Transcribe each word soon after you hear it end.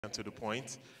And to the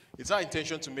point. It's our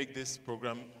intention to make this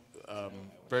program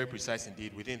very precise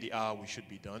indeed. Within the hour, we should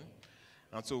be done.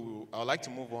 And so I would like to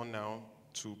move on now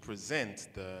to present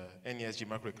the Nesg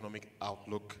Macroeconomic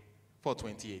Outlook for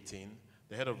 2018.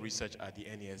 The head of research at the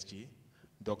Nesg,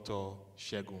 Dr.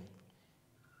 Segun.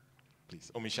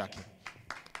 Please, Omishaki.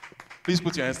 Please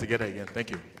put your hands together again. Thank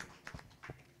you.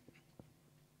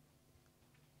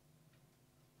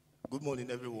 Good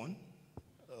morning, everyone.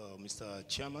 Mr.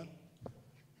 Chairman,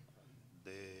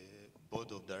 the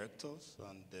Board of Directors,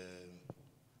 and the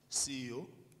CEO.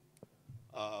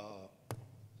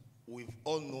 We've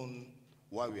all known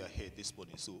why we are here this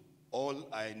morning, so all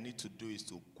I need to do is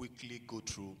to quickly go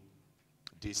through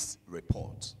this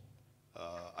report.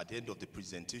 At the end of the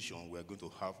presentation, we are going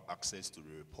to have access to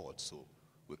the report, so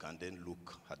we can then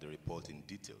look at the report in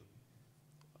detail.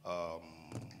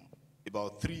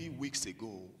 About 3 weeks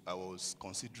ago, I was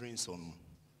considering some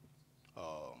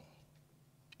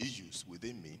issues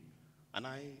within me, and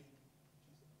I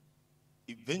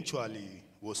eventually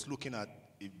was looking at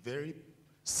a very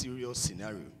serious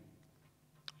scenario.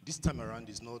 This time around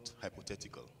is not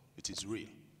hypothetical, it is real.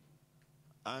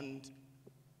 And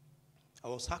I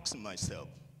was asking myself,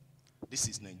 this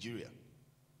is Nigeria.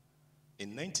 In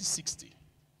 1960,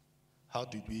 how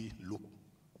did we look?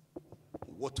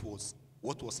 What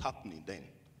was happening then?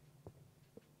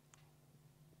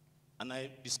 And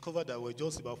I discovered that we're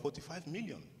just about 45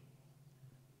 million.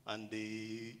 And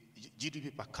the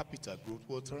GDP per capita growth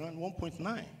was around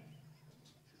 1.9.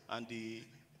 And the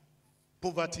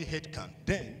poverty headcount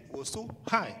then was so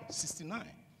high, 69.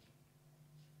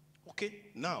 Okay,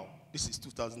 now, this is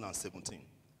 2017.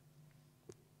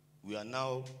 We are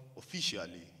now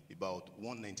officially about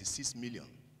 196 million.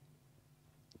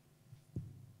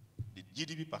 The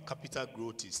GDP per capita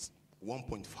growth is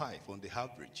 1.5 on the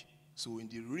average. So in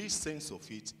the real sense of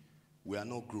it, we are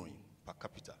not growing per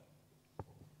capita.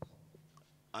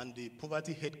 And the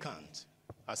poverty headcount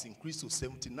has increased to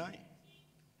 79.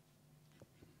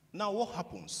 Now what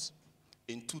happens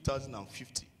in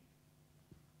 2050?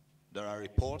 There are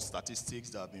reports, statistics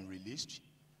that have been released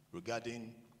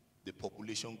regarding the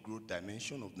population growth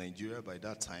dimension of Nigeria by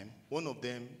that time. One of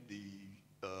them, the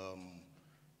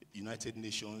United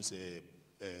Nations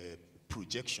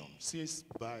projection says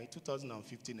by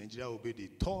 2050, Nigeria will be the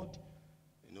third,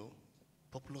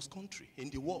 populous country in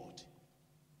the world.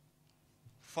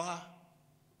 Far,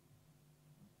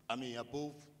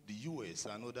 above the US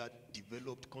and other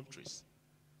developed countries,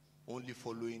 only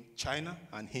following China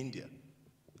and India.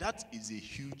 That is a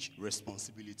huge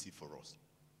responsibility for us.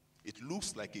 It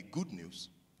looks like a good news,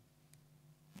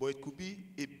 but it could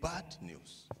be a bad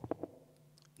news.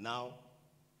 Now,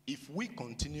 if we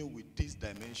continue with this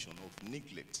dimension of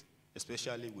neglect,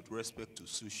 especially with respect to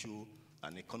social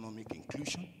and economic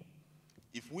inclusion,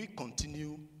 if we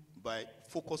continue by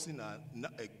focusing on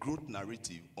a growth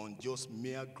narrative on just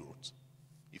mere growth,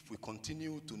 if we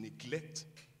continue to neglect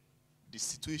the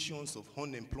situations of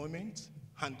unemployment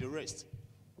and the rest,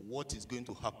 what is going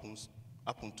to happen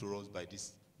to us by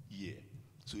this year?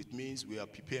 So it means we are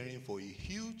preparing for a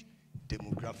huge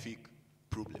demographic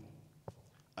problem.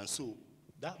 And so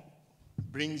that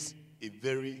brings a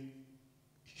very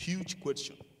huge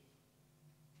question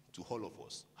to all of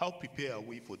us. How prepared are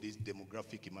we for these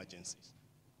demographic emergencies?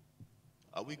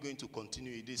 Are we going to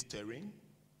continue in this terrain,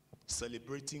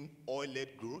 celebrating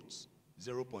oil-led growth,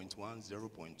 0.1,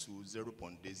 0.2,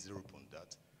 0.8, 0.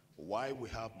 that, while we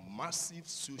have massive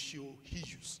social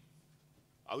issues?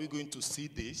 Are we going to see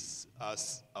this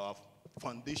as our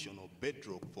foundation or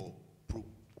bedrock for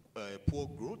poor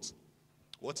growth?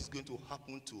 What is going to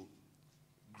happen to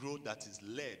growth that is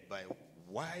led by a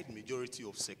wide majority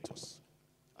of sectors?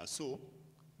 And so,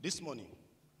 this morning,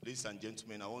 ladies and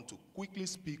gentlemen, I want to quickly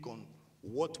speak on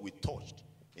what we touched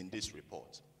in this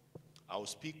report. I will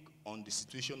speak on the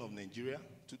situation of Nigeria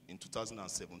in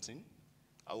 2017.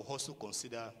 I will also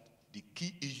consider the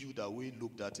key issue that we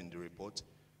looked at in the report,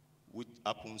 which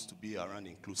happens to be around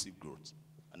inclusive growth.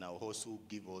 And I will also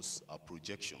give us a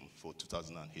projection for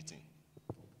 2018.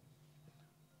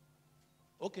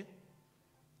 Okay.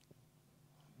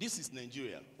 This is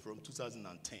Nigeria from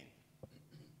 2010.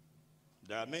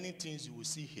 There are many things you will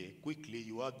see here. Quickly,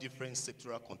 you have different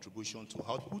sectoral contribution to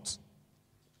output.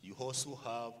 You also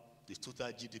have the total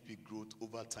GDP growth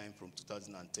over time from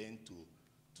 2010 to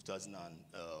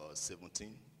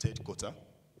 2017, third quarter.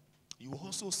 You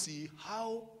also see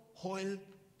how oil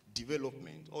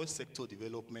development, oil sector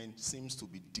development seems to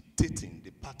be dictating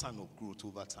the pattern of growth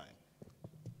over time.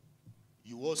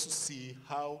 You also see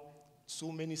how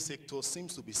so many sectors seem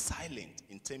to be silent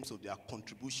in terms of their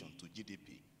contribution to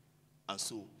GDP. And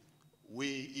so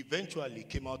we eventually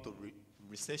came out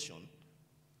recession,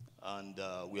 and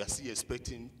we are still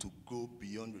expecting to go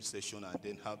beyond recession and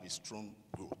then have a strong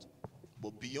growth.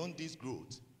 But beyond this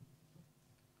growth,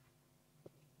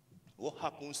 what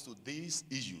happens to these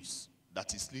issues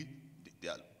that is they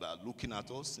are looking at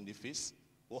us in the face?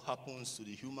 What happens to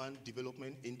the Human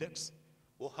Development Index?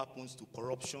 What happens to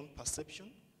corruption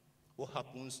perception? What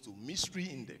happens to mystery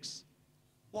index?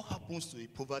 What happens to the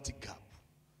poverty gap?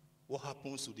 What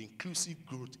happens to the inclusive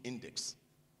growth index?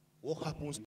 What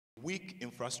happens to weak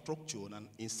infrastructure and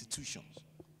institutions?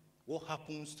 What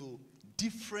happens to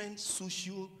different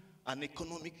social and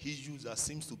economic issues that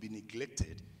seems to be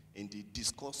neglected in the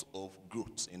discourse of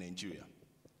growth in Nigeria?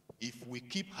 If we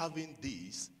keep having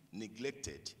these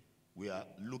neglected, we are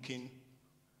looking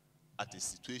at a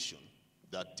situation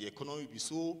that the economy will be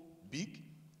so big,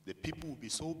 the people will be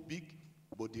so big,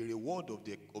 but the reward of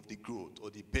the growth or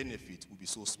the benefit will be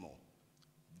so small.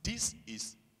 This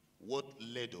is what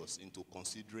led us into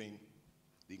considering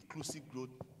the inclusive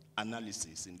growth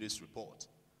analysis in this report.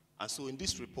 And so in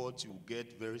this report you will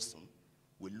get very soon,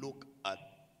 we look at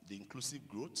the inclusive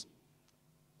growth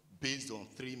based on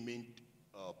three main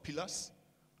pillars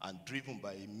and driven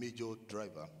by a major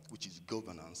driver, which is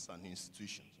governance and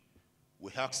institutions.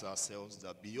 We ask ourselves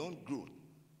that beyond growth,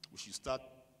 we should start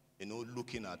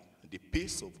looking at the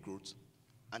pace of growth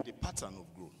and the pattern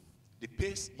of growth. The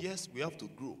pace, yes, we have to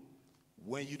grow.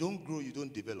 When you don't grow, you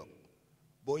don't develop.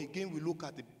 But again, we look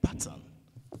at the pattern.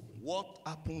 What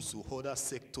happens to other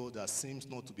sectors that seems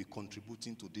not to be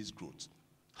contributing to this growth?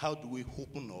 How do we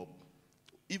open up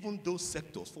even those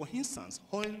sectors? For instance,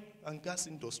 oil and gas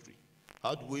industry.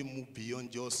 How do we move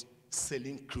beyond just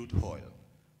selling crude oil?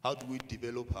 How do we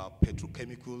develop our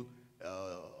petrochemical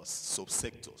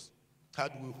subsectors? How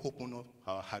do we open up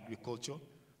our agriculture?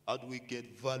 How do we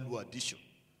get value addition?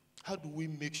 How do we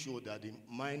make sure that the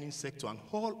mining sector and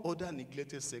all other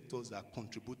neglected sectors are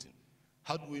contributing?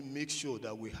 How do we make sure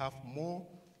that we have more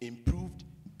improved,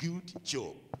 good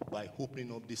job by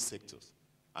opening up these sectors?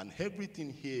 And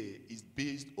everything here is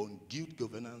based on good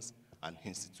governance and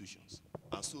institutions.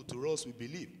 And so to us, we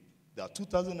believe that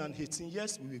 2018,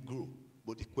 yes, we will grow,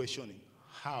 but the question is,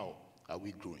 how are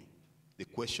we growing? The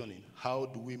question is, how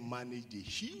do we manage the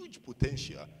huge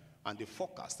potential and the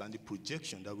forecast and the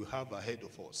projection that we have ahead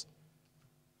of us?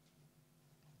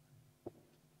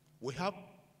 We have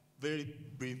very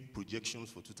brief projections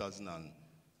for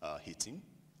 2018,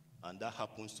 and that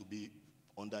happens to be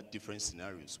under different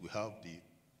scenarios. We have the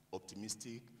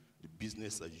optimistic, the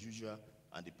business as usual,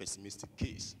 and the pessimistic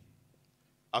case.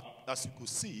 As you could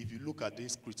see, if you look at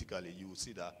this critically, you will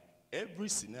see that every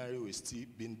scenario is still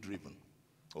being driven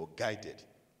or guided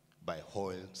by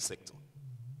oil sector.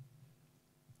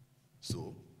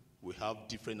 So we have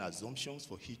different assumptions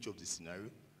for each of the scenario,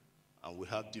 and we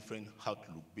have different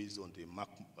outlook based on the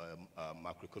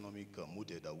macroeconomic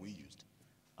model that we used.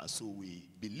 And so we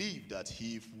believe that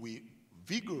if we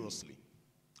vigorously,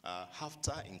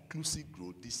 after inclusive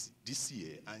growth this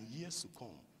year and years to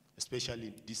come,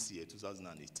 especially this year,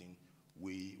 2018,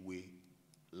 we will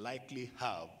likely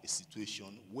have a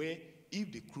situation where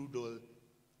if the crude oil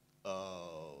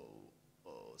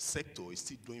sector is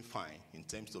still doing fine in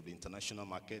terms of the international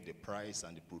market, the price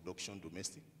and the production,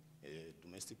 domestic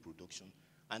production,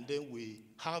 and then we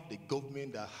have the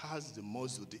government that has the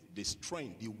muscle, the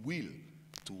strength, the will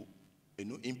to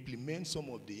implement some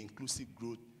of the inclusive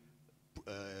growth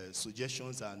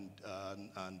suggestions and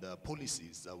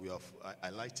policies that we have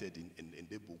highlighted in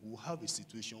the book. We'll have a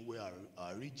situation where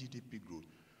our real GDP growth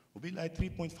will be like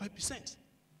 3.5%,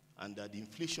 and that the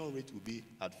inflation rate will be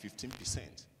at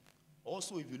 15%.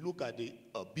 Also, if you look at the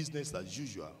business as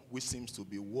usual, which seems to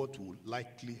be what will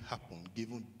likely happen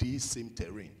given this same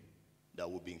terrain that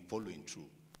we've been following through,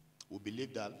 we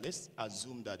believe that, let's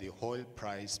assume that the oil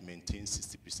price maintains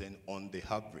 60% on the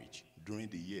average during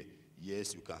the year.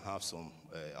 Yes, you can have some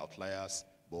outliers,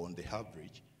 but on the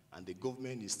average, and the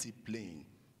government is still playing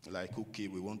like, okay,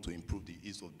 we want to improve the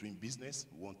ease of doing business,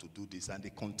 we want to do this, and they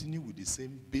continue with the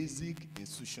same basic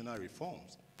institutional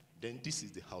reforms, then this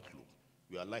is the outlook.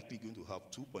 We are likely going to have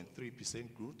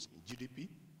 2.3% growth in GDP,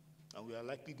 and we are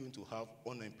likely going to have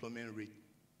unemployment rate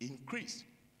increase.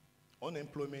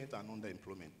 Unemployment and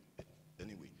underemployment,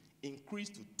 anyway, increase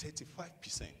to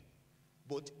 35%.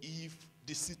 But if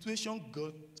the situation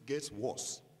gets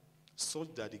worse,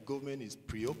 such that the government is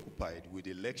preoccupied with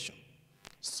election,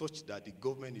 such that the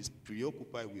government is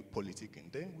preoccupied with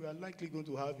politicking, then we are likely going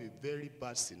to have a very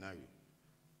bad scenario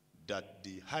that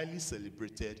the highly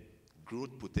celebrated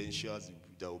growth potentials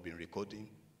that we've been recording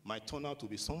might turn out to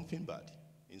be something bad.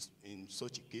 In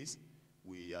such a case,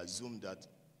 we assume that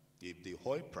if the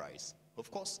oil price,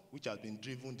 of course, which has been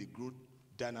driven the growth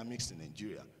dynamics in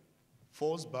Nigeria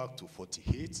falls back to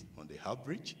 48 on the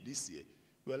average this year,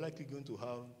 we are likely going to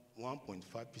have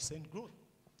 1.5% growth.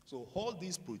 So all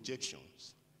these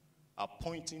projections are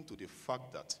pointing to the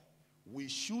fact that we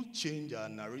should change our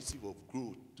narrative of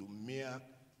growth to mere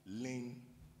lean,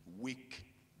 weak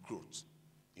growth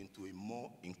into a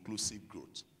more inclusive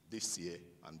growth this year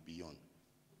and beyond.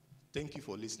 Thank you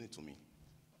for listening to me.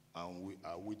 And we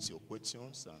await your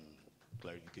questions and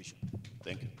clarification.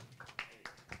 Thank you.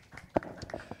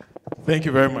 Thank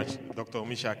you very much, Dr.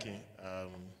 Omishaki.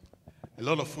 A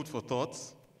lot of food for thought.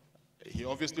 He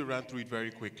obviously ran through it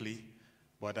very quickly,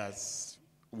 but as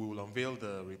we will unveil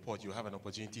the report, you have an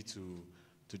opportunity to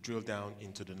drill down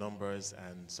into the numbers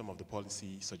and some of the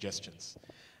policy suggestions.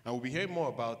 And we'll be hearing more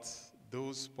about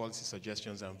those policy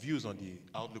suggestions and views on the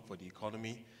outlook for the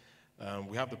economy.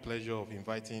 We have the pleasure of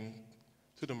inviting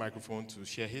to the microphone to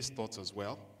share his thoughts as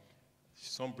well.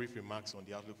 Some brief remarks on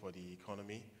the outlook for the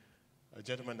economy. A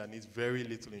gentleman that needs very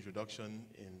little introduction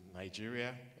in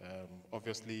Nigeria.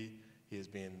 Obviously, he has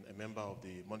been a member of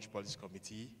the Monetary Policy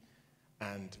Committee,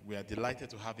 and we are delighted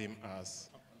to have him as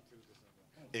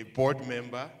a board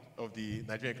member of the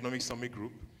Nigerian Economic Summit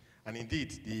Group, and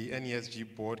indeed, the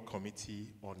Nesg Board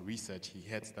Committee on Research. He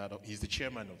heads that up. He's the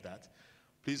chairman of that.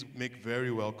 Please make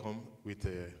very welcome with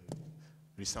a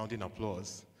resounding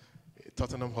applause, a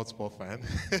Tottenham Hotspur fan.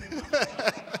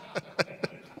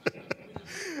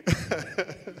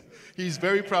 He's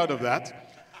very proud of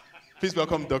that. Please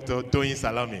welcome Dr. Doyin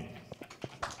Salami.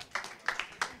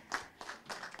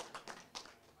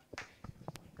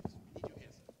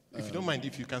 If you don't mind,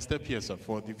 if you can step here, sir,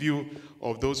 for the view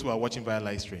of those who are watching via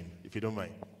live stream, if you don't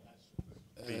mind.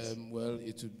 Please. Well,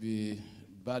 it would be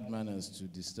bad manners to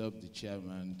disturb the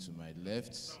chairman to my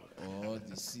left or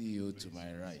the CEO to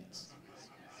my right.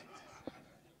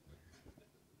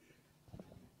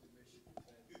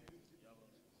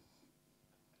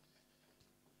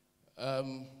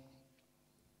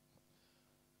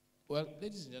 Well,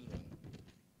 ladies and gentlemen,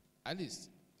 at least,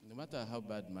 no matter how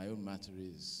bad my own matter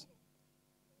is,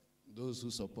 those who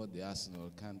support the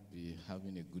Arsenal can't be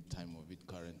having a good time of it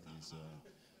currently. So,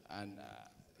 and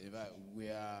in fact, we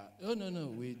are,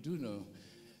 we do know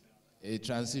a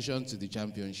transition to the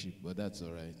championship, but that's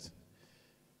all right.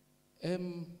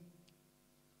 In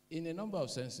a number of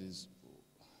senses,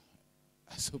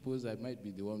 I suppose I might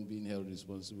be the one being held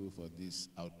responsible for this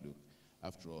outlook.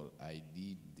 After all, I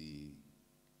lead the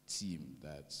team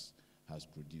that has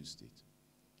produced it.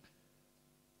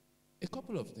 A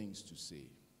couple of things to say.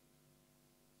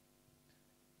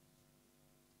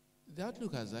 The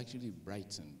outlook has actually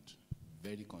brightened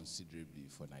very considerably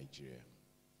for Nigeria.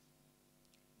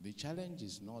 The challenge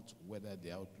is not whether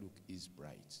the outlook is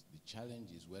bright. The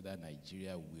challenge is whether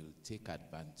Nigeria will take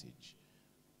advantage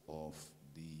of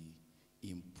the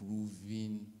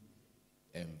improving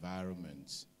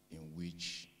environment in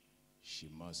which she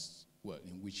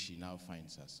in which she now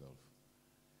finds herself.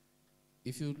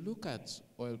 If you look at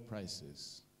oil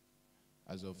prices,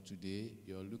 as of today,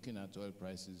 you're looking at oil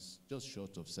prices just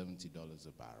short of $70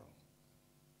 a barrel.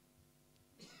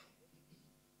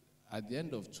 At the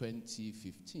end of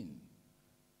 2015,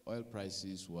 oil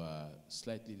prices were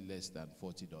slightly less than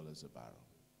 $40 a barrel.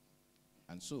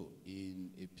 And so,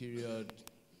 in a period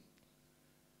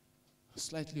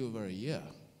slightly over a year,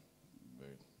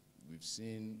 we've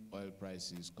seen oil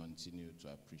prices continue to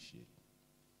appreciate.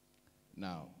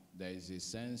 Now, there is a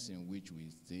sense in which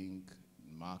we think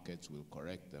markets will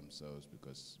correct themselves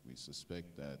because we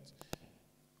suspect that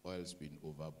oil's been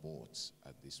overbought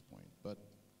at this point. But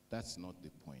that's not the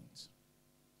point.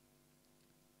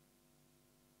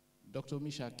 Dr.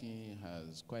 Omishaki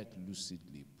has quite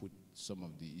lucidly put some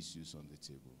of the issues on the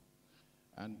table.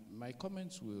 And my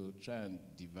comments will try and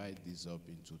divide this up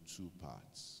into two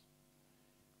parts.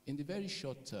 In the very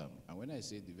short term, and when I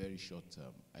say the very short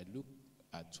term, I look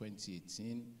at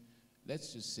 2018,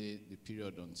 let's just say the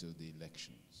period until the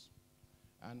elections.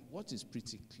 And what is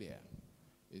pretty clear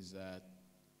is that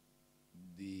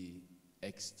the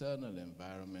external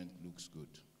environment looks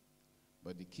good.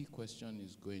 But the key question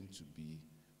is going to be,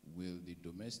 will the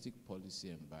domestic policy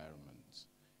environment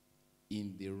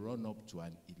in the run-up to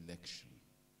an election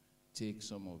take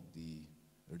some of the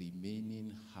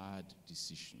remaining hard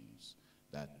decisions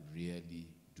that really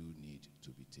do need to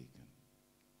be taken?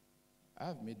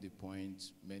 I've made the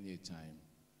point many a time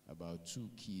about two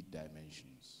key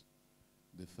dimensions.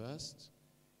 The first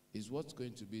is what's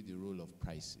going to be the role of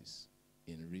prices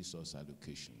in resource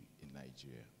allocation in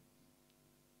Nigeria.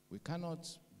 We cannot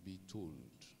be told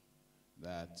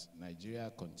that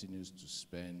Nigeria continues to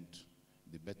spend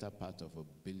the better part of ₦1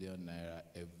 billion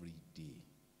every day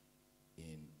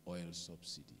in oil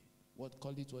subsidy.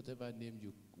 call it whatever name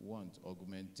you want,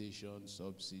 augmentation,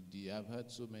 subsidy. I've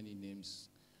heard so many names,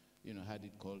 had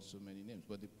it called so many names.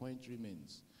 But the point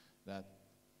remains that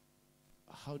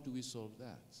how do we solve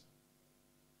that?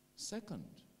 Second,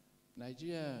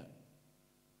 Nigeria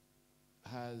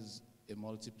has a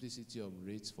multiplicity of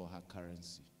rates for her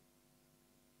currency.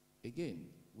 Again,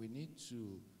 we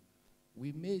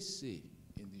may say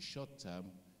in the short term,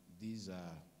 these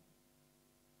are,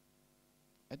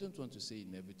 I don't want to say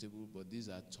inevitable, but these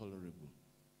are tolerable.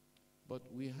 But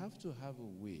we have to have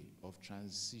a way of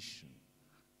transition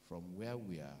from where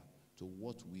we are to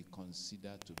what we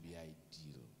consider to be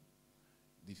ideal.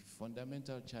 The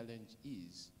fundamental challenge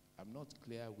is, I'm not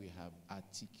clear we have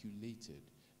articulated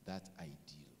that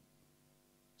ideal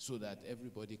so that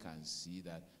everybody can see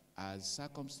that as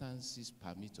circumstances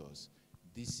permit us,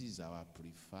 this is our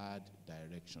preferred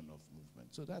direction of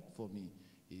movement. So that, for me,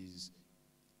 is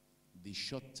the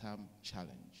short-term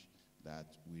challenge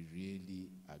that we really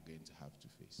are going to have to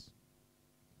face.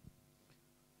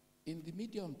 In the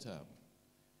medium term,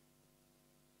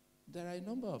 there are a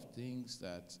number of things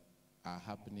that are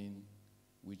happening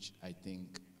which I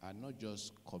think are not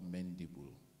just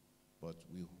commendable, but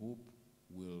we hope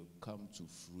will come to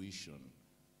fruition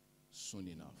soon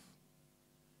enough.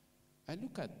 I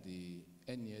look at the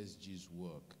Nesg's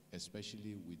work,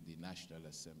 especially with the National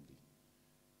Assembly.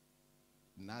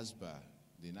 NASBA,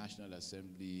 the National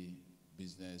Assembly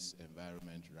Business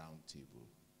Environment Roundtable.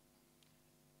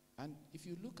 And if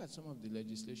you look at some of the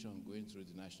legislation going through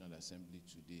the National Assembly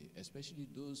today, especially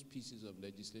those pieces of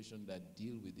legislation that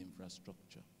deal with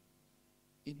infrastructure,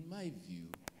 in my view,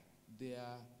 they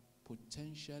are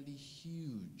potentially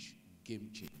huge game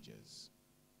changers.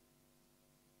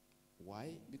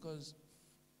 Why? Because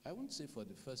I won't say for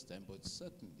the first time, but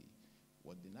certainly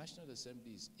what the National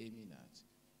Assembly is aiming at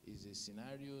is a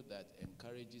scenario that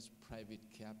encourages private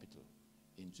capital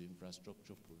into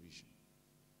infrastructure provision.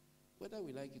 Whether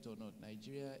we like it or not,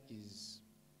 Nigeria is,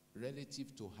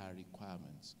 relative to her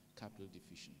requirements, capital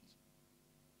deficient.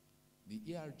 The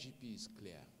ERGP is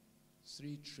clear,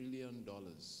 $3 trillion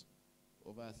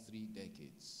over 3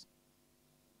 decades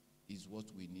is what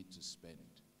we need to spend.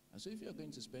 And so if you're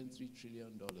going to spend $3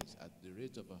 trillion at the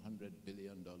rate of $100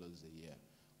 billion a year,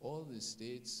 all the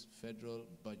states' federal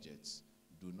budgets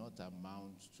do not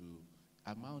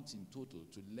amount in total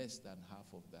to less than half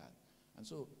of that. And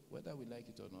so whether we like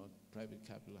it or not, private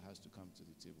capital has to come to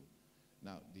the table.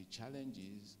 Now, the challenge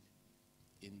is,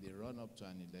 in the run-up to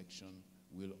an election,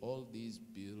 will all these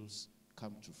bills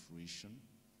come to fruition?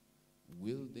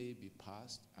 Will they be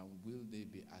passed, and will they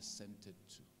be assented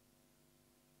to?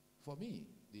 For me,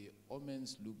 the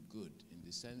omens look good in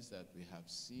the sense that we have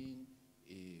seen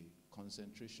a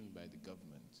concentration by the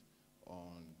government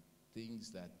on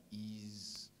things that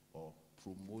ease or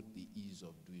promote the ease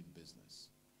of doing business.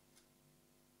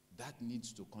 That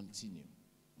needs to continue.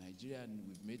 Nigeria,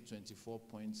 we've made 24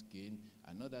 points gain,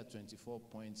 another 24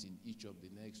 points in each of the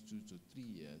next 2 to 3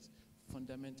 years,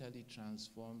 fundamentally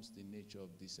transforms the nature of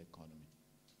this economy.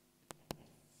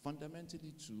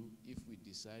 Fundamentally, too, if we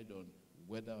decide on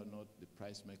whether or not the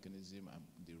price mechanism and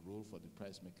the role for the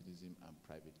price mechanism and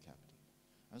private capital.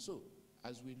 And so,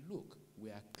 as we look, we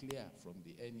are clear from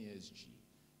the Nesg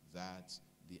that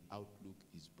the outlook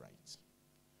is bright.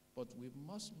 But we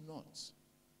must not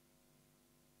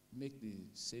make the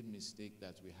same mistake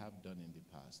that we have done in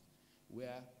the past,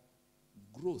 where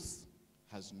growth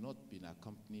has not been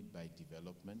accompanied by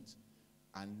development,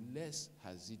 unless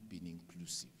has it been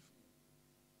inclusive.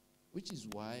 Which is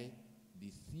why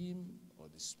the theme or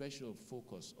the special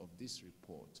focus of this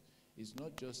report is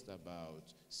not just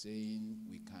about saying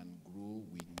we can grow,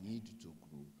 we need to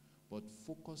grow, but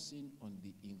focusing on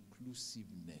the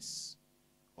inclusiveness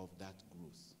of that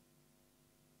growth.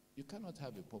 You cannot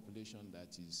have a population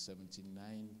that is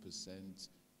 79%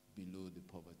 below the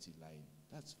poverty line.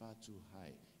 That's far too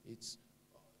high.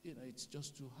 It's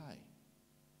just too high.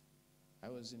 I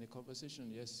was in a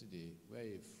conversation yesterday where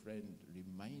a friend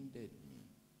reminded me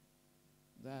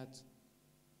that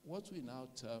what we now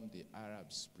term the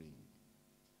Arab Spring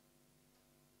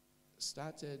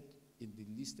started in the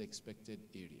least expected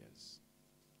areas.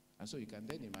 And so you can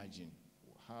then imagine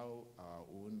how our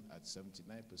own at 79%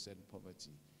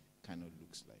 poverty kind of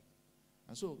looks like.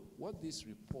 And so what this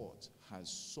report has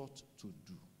sought to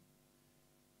do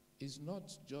is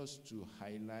not just to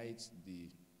highlight the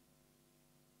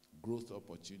growth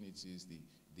opportunities,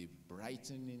 the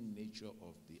brightening nature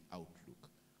of the outlook,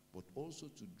 but also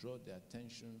to draw the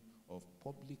attention of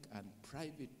public and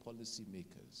private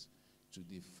policymakers to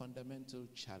the fundamental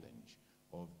challenge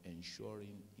of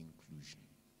ensuring inclusion.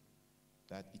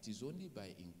 that it is only by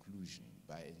inclusion,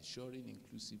 by ensuring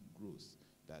inclusive growth,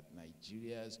 that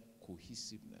Nigeria's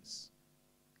cohesiveness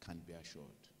can be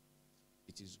assured.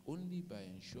 It is only by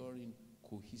ensuring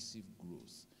cohesive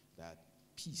growth that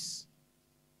peace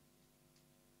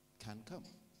can come.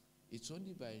 It's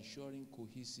only by ensuring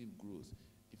cohesive growth.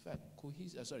 In fact,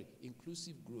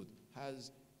 inclusive growth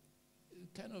has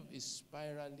kind of a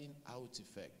spiraling out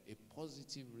effect, a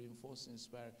positive reinforcing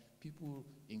spiral. People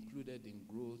included in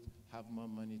growth have more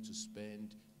money to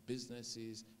spend,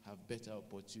 businesses have better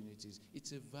opportunities.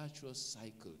 It's a virtuous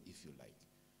cycle, if you like.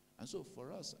 And so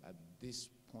for us at this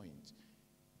point,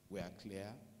 we are clear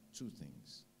two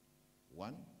things.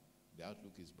 One, the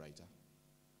outlook is brighter.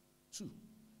 Two,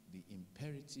 the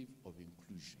imperative of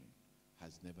inclusion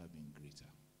has never been greater.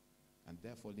 And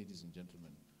therefore, ladies and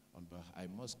gentlemen, I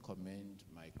must commend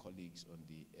my colleagues on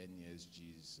the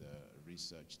NESG's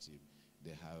research team.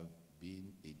 They have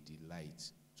been a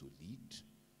delight to lead.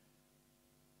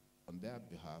 On their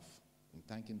behalf, in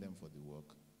thanking them for the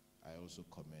work, I also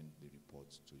commend the report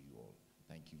to you all.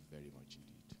 Thank you very much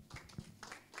indeed.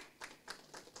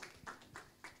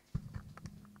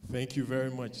 Thank you very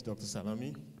much, Dr.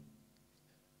 Salami.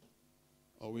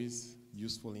 Always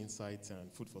useful insights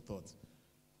and food for thought.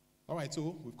 All right,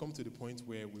 so we've come to the point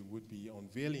where we would be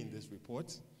unveiling this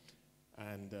report,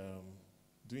 and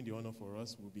doing the honor for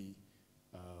us will be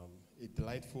a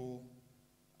delightful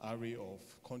array of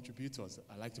contributors,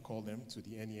 I like to call them, to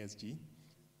the NESG.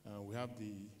 We have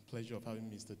the pleasure of having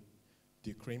Mr.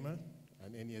 Dick Kramer,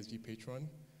 an NESG patron.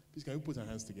 Please, can we put our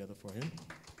hands together for him?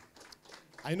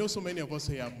 I know so many of us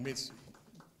here have made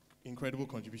incredible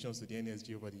contributions to the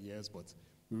NESG over the years, but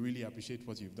we really appreciate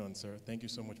what you've done, sir. Thank you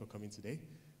so much for coming today.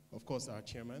 Of course, our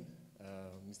chairman,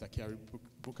 Mr. Kiari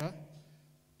Buka,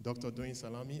 Dr. Doyin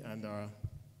Salami, and our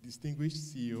distinguished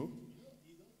CEO.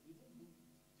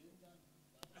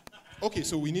 Okay,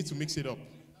 so we need to mix it up.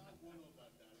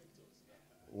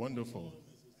 Wonderful.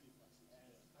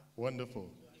 Wonderful.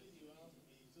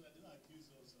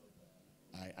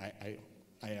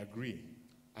 I agree.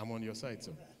 I'm on your side,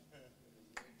 sir.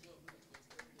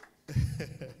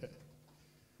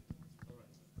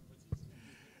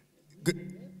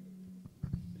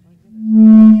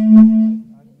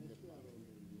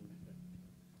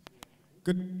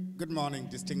 Good morning,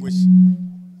 distinguished.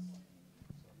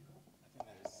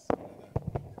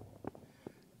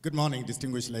 Good morning,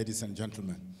 distinguished ladies and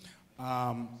gentlemen.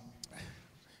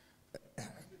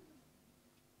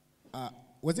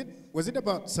 Was it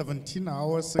about 17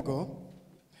 hours ago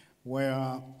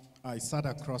where I sat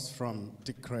across from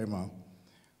Dick Kramer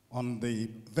on the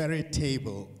very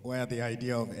table where the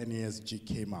idea of NESG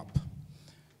came up?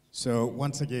 So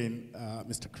once again,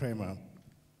 Mr. Kramer,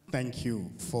 thank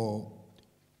you for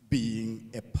being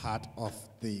a part of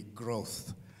the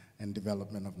growth and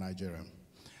development of Nigeria.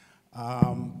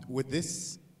 With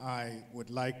this, I would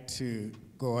like to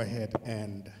go ahead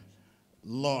and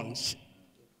launch.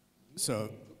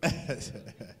 So, Mr.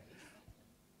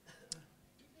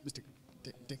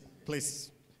 Dick,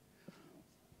 please.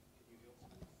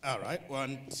 All right,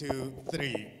 1, 2,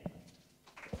 3.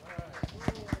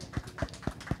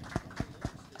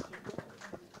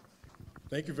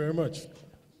 Thank you very much.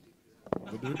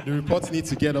 The reports need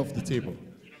to get off the table.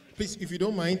 Please, if you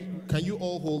don't mind, can you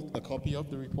all hold a copy of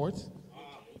the report?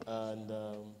 And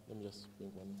let me just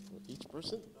bring one for each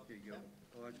person. Here you go.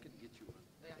 Oh, I can get you one.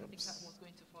 Yeah, I think that was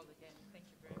going to fall again. Thank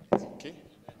you very much. Okay.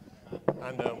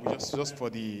 And we just for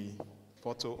the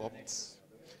photo ops,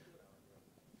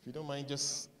 if you don't mind,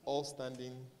 just all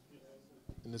standing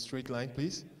in a straight line,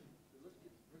 please.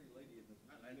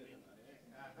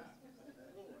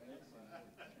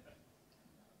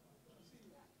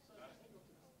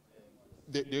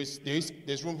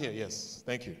 There's room here, yes.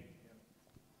 Thank you.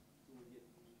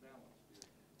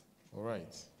 All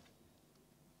right.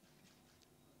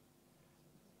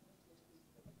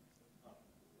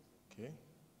 Okay.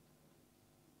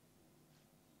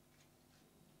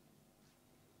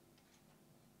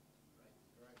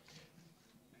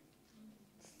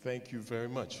 Thank you very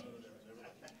much.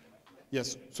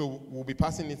 Yes, so we'll be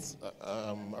passing it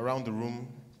around the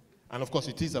room. And of course,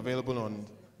 it is available on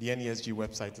the NESG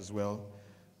website as well.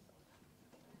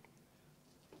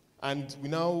 And we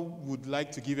now would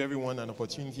like to give everyone an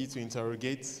opportunity to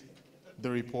interrogate the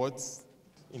reports,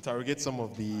 interrogate some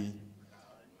of the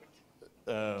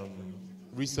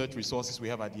research resources we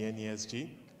have at the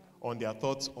NESG on their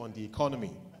thoughts on the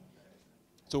economy.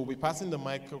 So we'll be passing the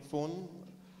microphone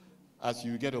as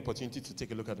you get the opportunity to take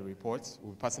a look at the reports.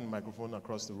 We'll be passing the microphone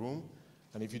across the room.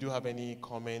 And if you do have any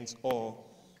comments or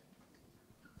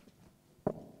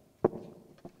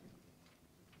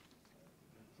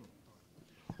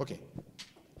okay.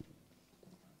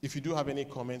 If you do have any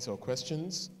comments or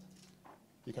questions,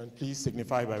 you can please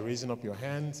signify by raising up your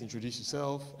hands, introduce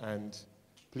yourself, and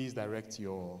please direct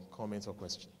your comments or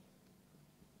question.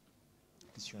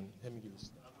 Let me give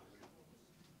this.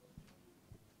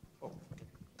 Oh, okay.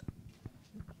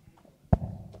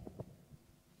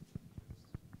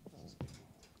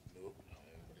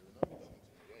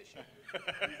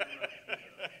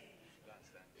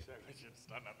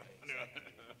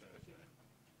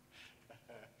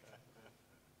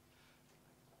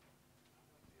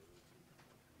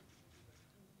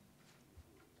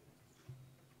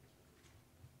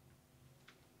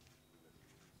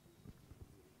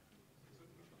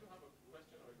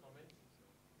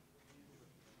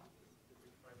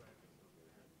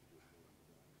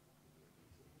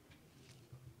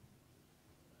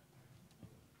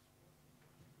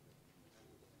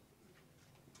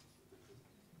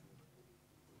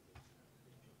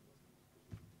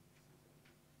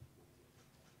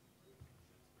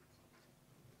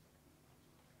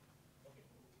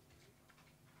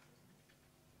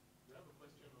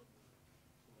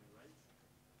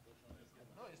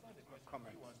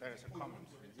 Comment. There is a comment.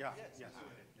 Yeah, yes. Yeah.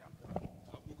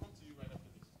 We'll come to you right after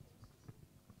this.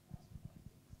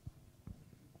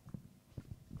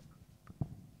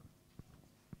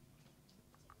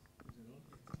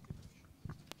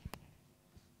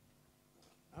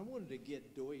 I wanted to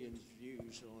get Doyen's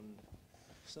views on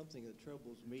something that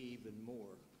troubles me even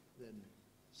more than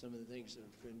some of the things that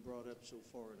have been brought up so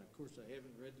far. And of course, I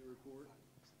haven't read the report.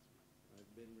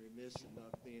 I've been remiss in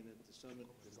not being at the summit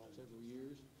for several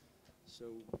years.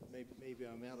 So maybe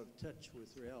I'm out of touch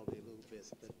with reality a little bit.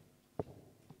 But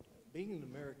being an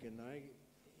American, I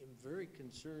am very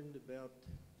concerned about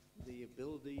the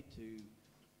ability to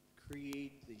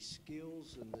create the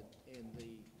skills and the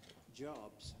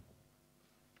jobs.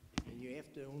 And you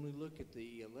have to only look at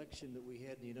the election that we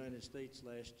had in the United States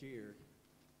last year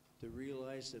to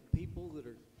realize that people that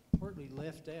are partly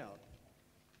left out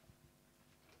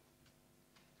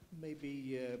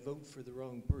maybe vote for the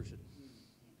wrong person.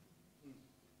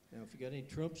 Now, if you got any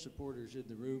Trump supporters in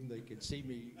the room, they can see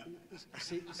me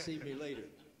see me later.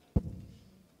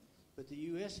 But the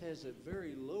U.S. has a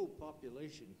very low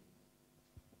population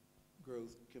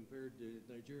growth compared to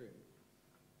Nigeria,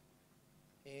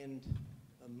 and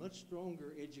a much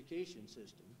stronger education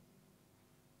system,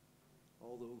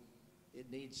 although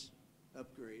it needs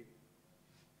upgrade.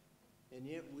 And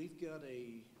yet we've got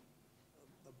a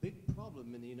big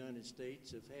problem in the United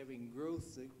States of having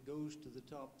growth that goes to the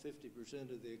top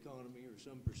 50% of the economy or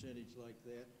some percentage like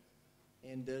that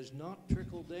and does not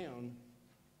trickle down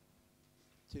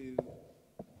to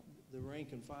the rank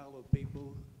and file of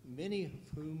people, many of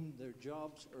whom their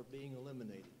jobs are being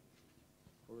eliminated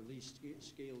or at least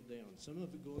scaled down. Some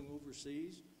of it going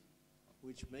overseas,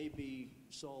 which may be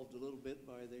solved a little bit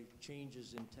by the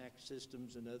changes in tax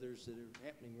systems and others that are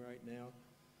happening right now.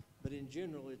 But in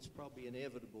general, it's probably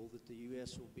inevitable that the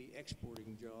U.S. will be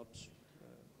exporting jobs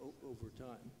over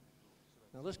time.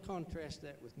 Now let's contrast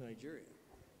that with Nigeria.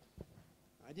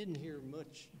 I didn't hear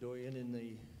much, Doyen, in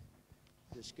the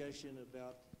discussion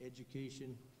about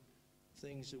education,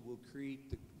 things that will create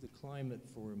the climate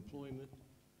for employment,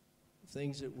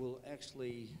 things that will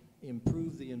actually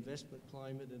improve the investment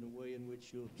climate in a way in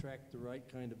which you'll attract the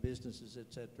right kind of businesses,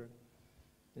 et cetera.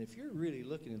 And if you're really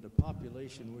looking at a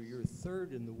population where you're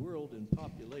third in the world in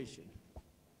population,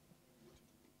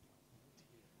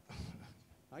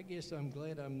 I guess I'm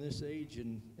glad I'm this age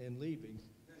and leaving,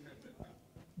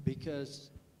 because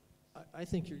I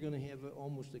think you're going to have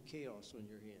almost a chaos on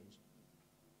your hands.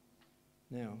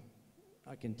 Now,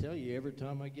 I can tell you every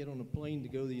time I get on a plane to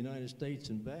go to the United States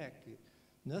and back,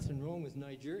 nothing wrong with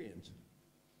Nigerians.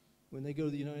 When they go to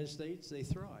the United States, they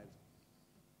thrive.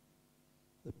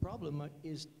 The problem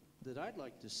is that I'd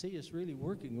like to see us really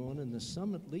working on, and the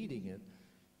summit leading it,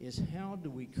 is how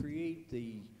do we create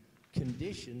the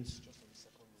conditions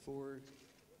for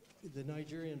the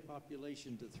Nigerian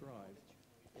population to thrive,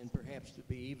 and perhaps to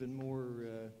be even more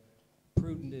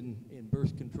prudent in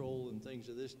birth control and things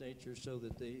of this nature, so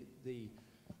that the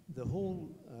whole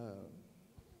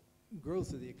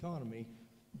growth of the economy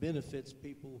benefits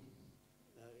people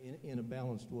in a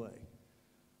balanced way.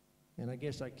 And I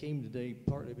guess I came today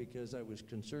partly because I was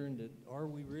concerned that are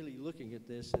we really looking at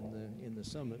this in the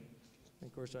summit? And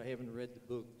of course, I haven't read the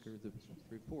book or the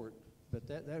report, but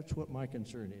that's what my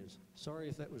concern is. Sorry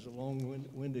if that was a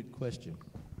long-winded question.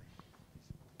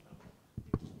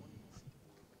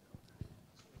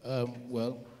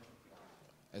 Well,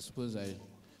 I suppose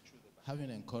having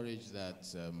encouraged that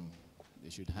they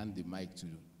should hand the mic to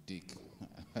Dick,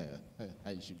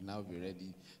 I should now be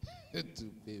ready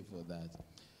to pay for that.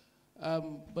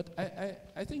 But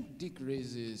I think Dick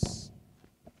raises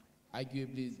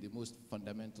arguably the most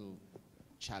fundamental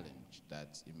challenge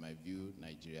that, in my view,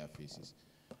 Nigeria faces.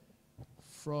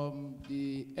 From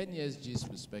the NESG's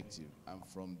perspective and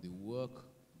from the work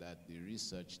that the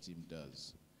research team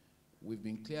does, we've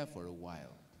been clear for a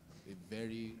while,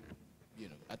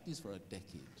 at least for a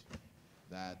decade,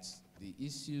 that the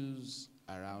issues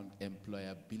around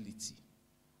employability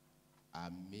are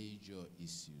major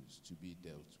issues to be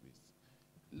dealt with.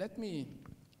 Let me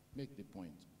make the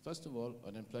point. First of all,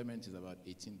 unemployment is about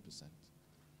 18%.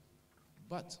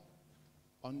 But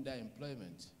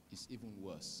underemployment is even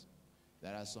worse.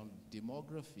 There are some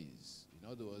demographies, in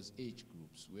other words, age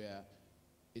groups, where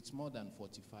it's more than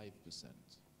 45%.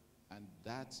 And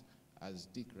that, as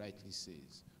Dick rightly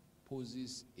says,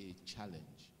 poses a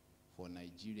challenge for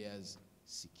Nigeria's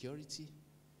security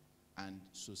and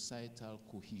societal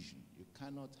cohesion. You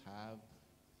cannot have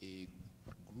a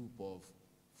group of,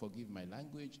 forgive my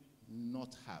language,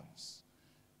 not-haves.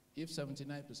 If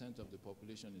 79% of the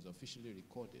population is officially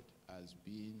recorded as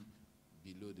being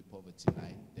below the poverty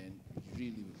line, then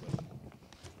really we've got a problem.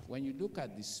 When you look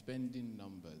at the spending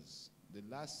numbers, the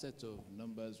last set of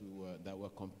numbers that were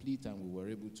complete and we were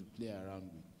able to play around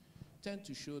with tend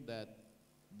to show that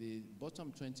the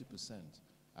bottom 20%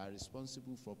 are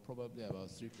responsible for probably about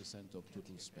 3% of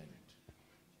total spend.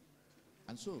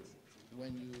 And so,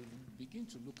 when you begin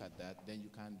to look at that, then you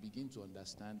can begin to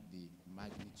understand the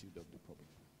magnitude of the problem.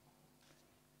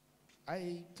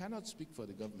 I cannot speak for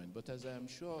the government, but as I am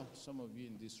sure some of you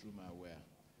in this room are aware,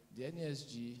 the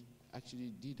NESG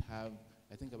actually did have,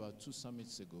 I think about 2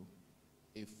 summits ago,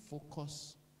 a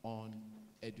focus on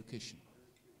education.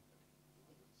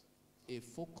 A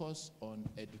focus on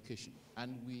education.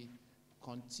 And we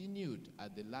continued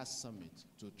at the last summit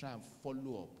to try and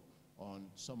follow up on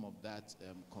some of that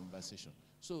conversation.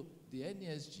 So the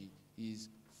NESG is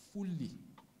fully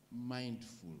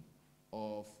mindful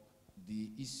of the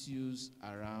issues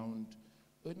around,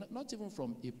 not even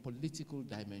from a political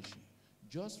dimension,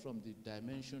 just from the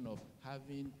dimension of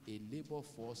having a labor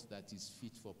force that is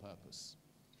fit for purpose.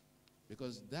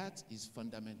 Because that is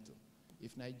fundamental.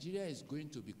 If Nigeria is going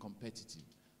to be competitive,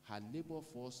 her labor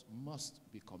force must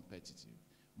be competitive,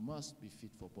 must be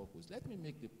fit for purpose. Let me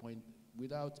make the point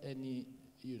without any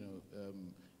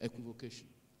equivocation.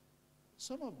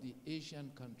 Some of the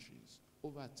Asian countries,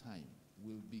 over time,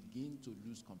 will begin to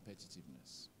lose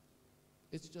competitiveness.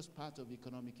 It's just part of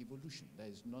economic evolution. There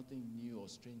is nothing new or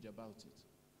strange about it.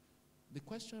 The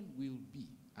question will be,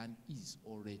 and is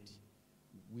already,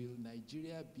 will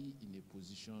Nigeria be in a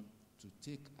position to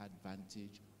take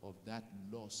advantage of that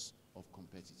loss of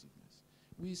competitiveness?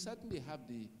 We certainly have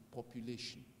the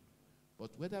population,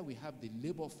 but whether we have the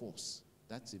labor force,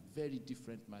 that's a very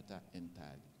different matter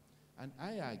entirely. And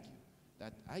I argue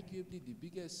that arguably the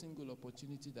biggest single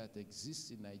opportunity that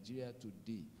exists in Nigeria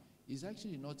today is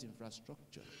actually not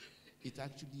infrastructure. It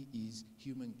actually is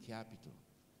human capital.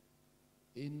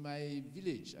 In my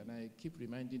village, and I keep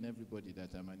reminding everybody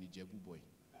that I'm an Ijebu boy,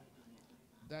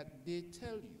 that they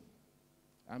tell you,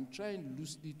 I'm trying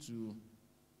loosely to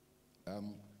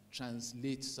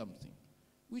translate something,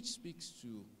 which speaks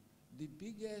to the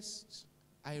biggest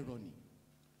irony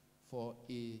for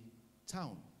a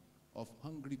town of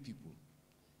hungry people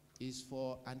is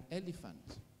for an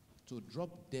elephant to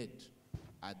drop dead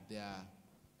at their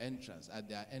entrance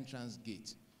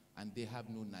gate, and they have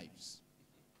no knives.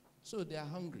 So they are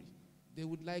hungry. They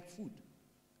would like food.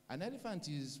 An elephant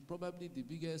is probably the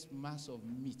biggest mass of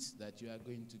meat that you are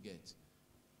going to get.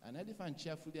 An elephant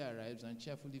cheerfully arrives and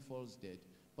cheerfully falls dead,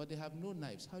 but they have no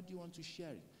knives. How do you want to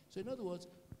share it? So in other words,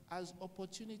 as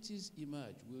opportunities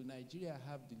emerge, will Nigeria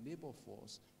have the labor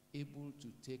force able to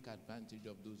take advantage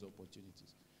of those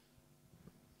opportunities?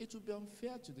 It would be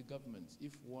unfair to the government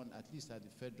if one, at least at the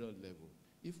federal level,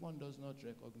 if one does not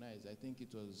recognize, I think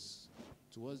it was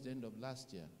towards the end of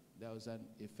last year, there was a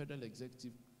Federal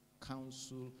Executive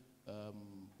Council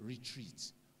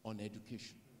retreat on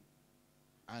education.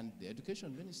 And the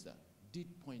education minister did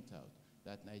point out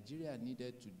that Nigeria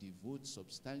needed to devote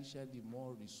substantially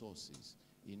more resources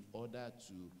in order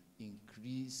to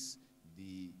increase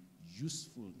the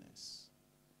usefulness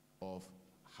of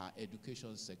her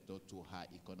education sector to her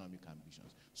economic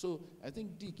ambitions. So I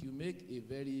think, Dick, you make a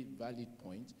very valid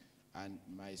point, and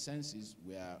my sense is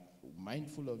we are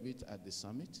mindful of it at the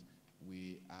summit.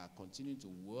 We are continuing to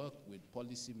work with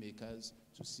policymakers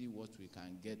to see what we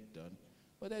can get done.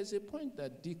 But there is a point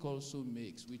that Dick also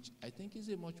makes, which I think is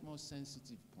a much more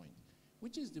sensitive point,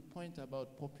 which is the point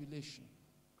about population.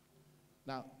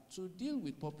 Now, to deal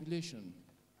with population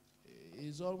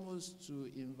is almost to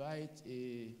invite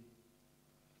a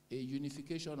a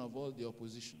unification of all the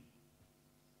opposition.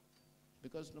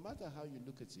 Because no matter how you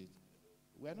look at it,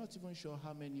 we are not even sure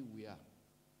how many we are.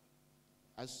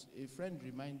 As a friend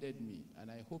reminded me,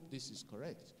 and I hope this is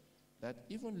correct, that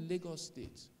even Lagos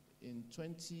State in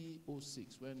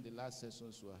 2006, when the last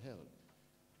sessions were held,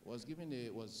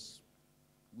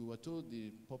 we were told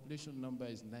the population number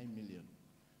is 9 million.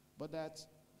 But that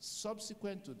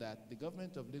subsequent to that, the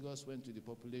government of Lagos went to the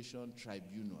population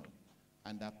tribunal,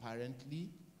 and apparently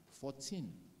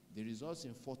 14, the results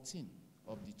in 14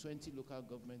 of the 20 local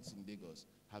governments in Lagos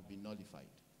have been nullified.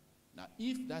 Now,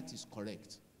 if that is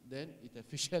correct, then it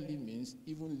officially means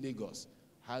even Lagos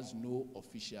has no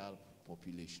official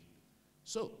population.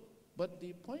 So, but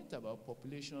the point about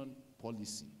population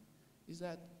policy is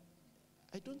that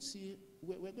I don't see,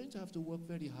 we're going to have to work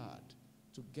very hard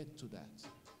to get to that.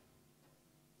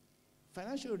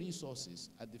 Financial resources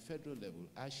at the federal level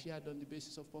are shared on the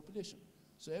basis of population.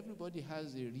 So everybody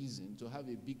has a reason to have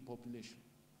a big population.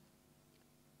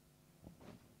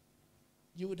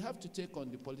 You would have to take on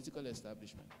the political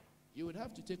establishment. You would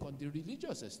have to take on the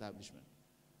religious establishment,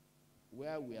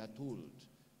 where we are told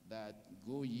that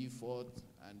go ye forth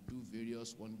and do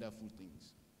various wonderful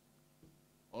things,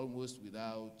 almost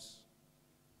without,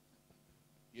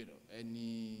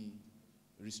 any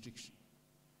restriction.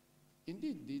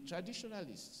 Indeed, the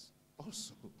traditionalists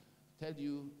also tell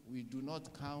you we do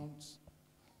not count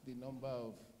the number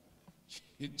of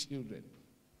children.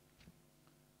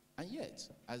 And yet,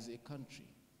 as a country,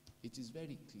 it is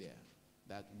very clear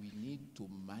that we need to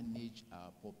manage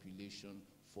our population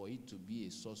for it to be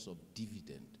a source of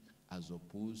dividend as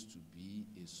opposed to be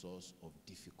a source of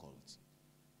difficulty.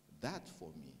 That, for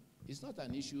me, is not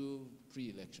an issue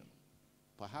pre-election.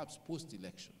 Perhaps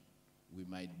post-election, we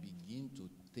might begin to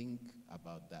think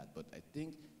about that. But I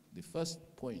think the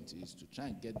first point is to try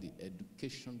and get the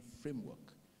education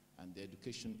framework and the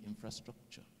education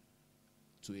infrastructure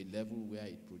to a level where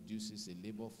it produces a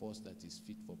labor force that is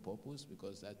fit for purpose,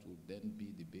 because that will then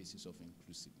be the basis of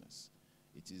inclusiveness.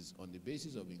 It is on the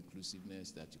basis of inclusiveness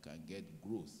that you can get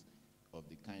growth of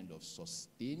the kind of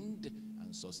sustained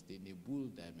and sustainable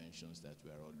dimensions that we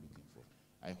are all looking for.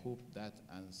 I hope that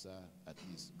answer at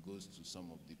least goes to some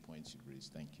of the points you've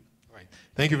raised. Thank you. All right.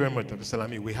 Thank you very much, Dr.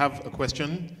 Salami. We have a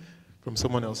question from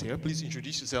someone else here. Please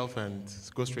introduce yourself and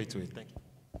go straight to it. Thank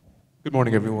you. Good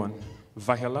morning, everyone.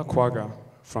 Vahela Kwaga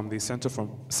from the Center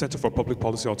for Public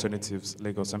Policy Alternatives,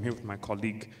 Lagos. I'm here with my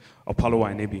colleague, Opalo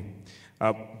Ainebi.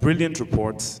 Brilliant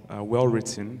report, well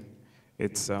written.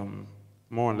 It's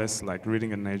more or less like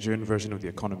reading a Nigerian version of The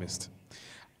Economist.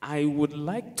 I would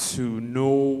like to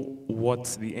know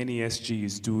what the NESG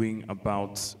is doing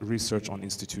about research on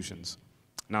institutions.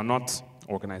 Now, not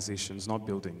organizations, not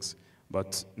buildings,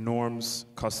 but norms,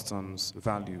 customs,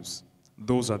 values.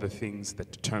 Those are the things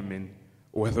that determine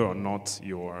whether or not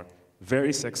your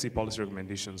very sexy policy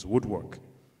recommendations would work.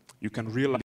 You can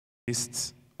realize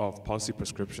lists of policy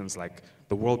prescriptions like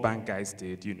the World Bank guys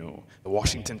did, the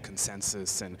Washington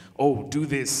Consensus, and, oh, do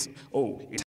this, oh,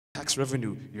 tax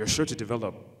revenue, you're sure to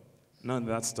develop. None of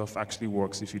that stuff actually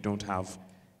works if you don't have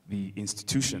the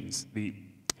institutions, the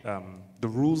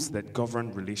rules that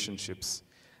govern relationships,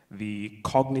 the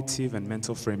cognitive and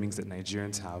mental framings that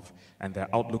Nigerians have, and their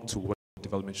outlook to what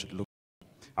development should look like.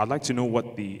 I'd like to know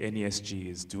what the NESG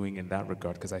is doing in that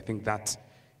regard, because I think that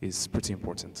is pretty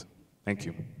important. Thank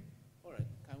you. All right,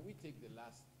 can we take the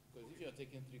last, because if you're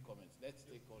taking 3 comments, let's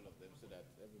take all of them so that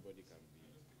everybody can be.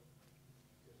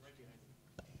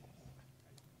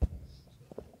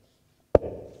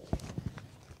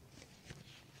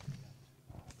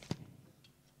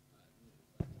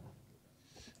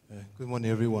 Good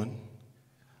morning, everyone.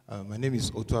 My name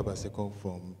is Otu Abaseko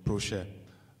from ProShare.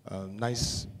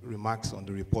 Nice remarks on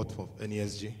the report of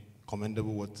NESG.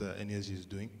 Commendable what NESG is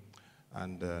doing.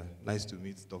 And nice to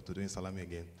meet Dr. Dwayne Salami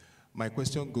again. My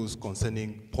question goes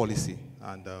concerning policy.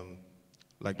 And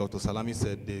like Dr. Salami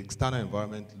said, the external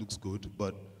environment looks good,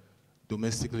 but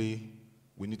domestically,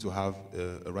 we need to have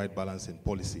a right balance in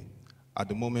policy. At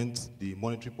the moment, the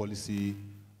monetary policy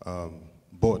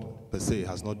board per se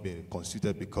has not been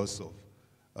constituted because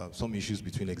of some issues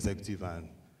between executive and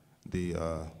the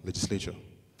legislature.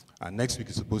 And next week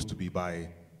is supposed to be by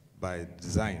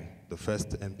design, the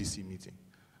first MPC meeting.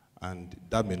 And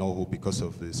that may not hold because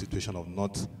of the situation of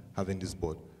not having this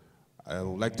board. I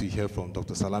would like to hear from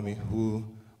Dr. Salami, who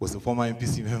was a former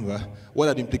MPC member, what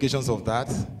are the implications of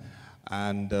that?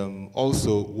 And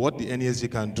also what the NESG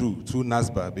can do through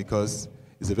NASBA, because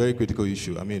it's a very critical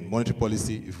issue. I mean, monetary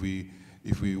policy,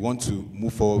 if we want to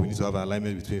move forward, we need to have an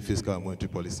alignment between fiscal and monetary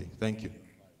policy. Thank you.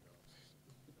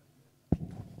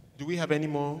 Do we have any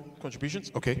more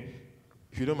contributions? Okay.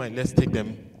 If you don't mind, let's take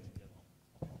them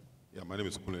Yeah, my name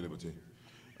is Kunle Liberty.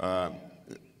 I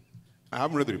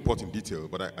haven't read the report in detail,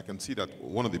 but I can see that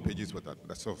one of the pages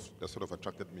that sort of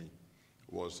attracted me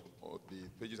was the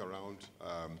pages around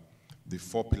the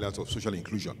 4 pillars of social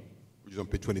inclusion, which is on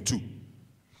page 22.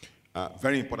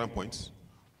 Very important points,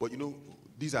 but you know,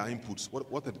 these are inputs.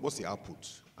 What's the output?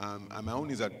 And my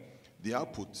own is that the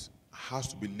output has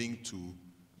to be linked to,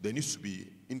 there needs to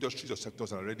be industries or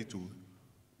sectors that are ready to,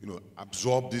 you know,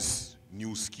 absorb these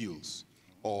new skills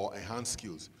or enhanced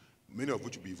skills, many of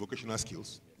which will be vocational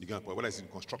skills, whether it's in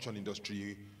construction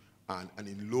industry and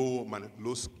in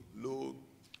low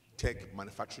tech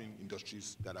manufacturing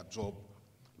industries that absorb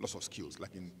lots of skills,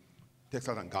 like in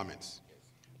textiles and garments.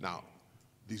 Now,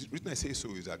 the reason I say so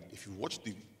is that if you watch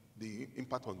the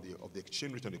impact of the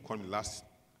exchange rate on the economy in the last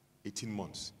 18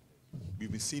 months,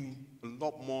 we've been seeing a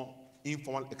lot more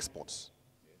informal exports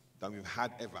than we've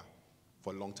had ever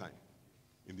for a long time.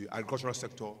 In the agricultural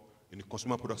sector, in the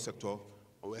consumer product sector,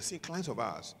 we're seeing clients of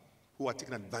ours who are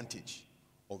taking advantage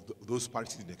of those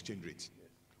parities in the exchange rate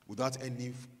without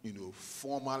any, you know,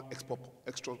 formal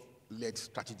extra-led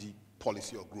strategy,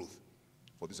 policy, or growth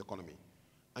for this economy.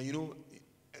 And you know,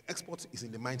 export is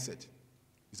in the mindset.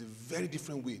 It's a very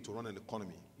different way to run an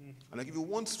economy. And I'll give you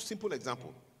one simple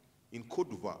example. In Côte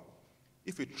d'Ivoire,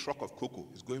 if a truck of cocoa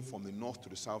is going from the north to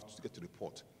the south to get to the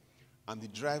port, and the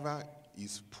driver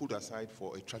is pulled aside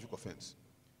for a traffic offense,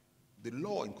 the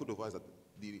law in Côte d'Ivoire is that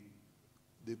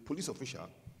the police official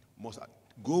must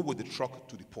go with the truck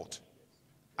to the port.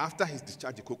 After he's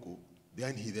discharged the cocoa,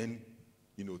 then he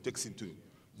you know, takes him to.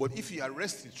 But if he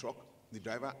arrests the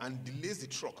driver, and delays the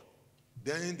truck,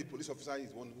 then the police officer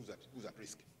is one who's at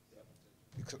risk.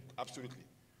 Absolutely.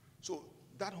 So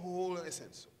that whole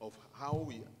essence of how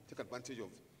we take advantage of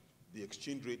the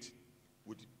exchange rate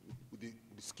with the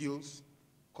skills,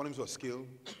 economies of scale,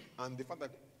 and the fact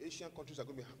that Asian countries are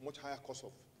going to be much higher cost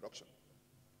of production,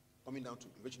 coming down to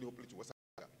eventually, hopefully, to West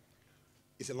Africa.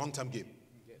 It's a long-term game,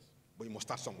 yes, but you must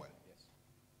start somewhere. Yes.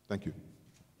 Thank you.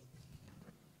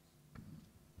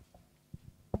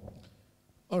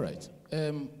 All right.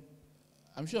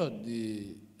 I'm sure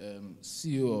the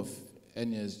CEO of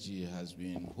NSG has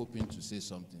been hoping to say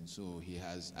something, so he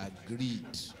has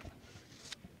agreed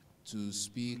to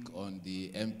speak on the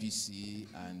MPC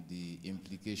and the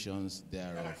implications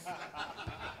thereof.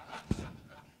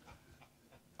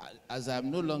 As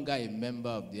I'm no longer a member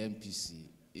of the MPC,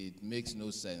 it makes no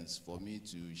sense for me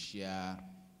to share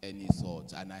any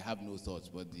thoughts, and I have no thoughts,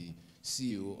 but the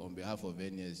CEO, on behalf of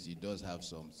NSG, does have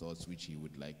some thoughts which he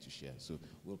would like to share. So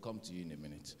we'll come to you in a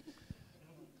minute.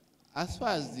 As far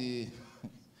as the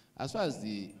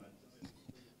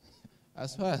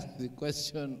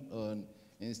question on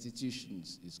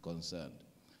institutions is concerned,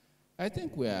 I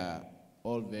think we are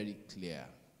all very clear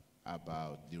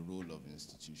about the role of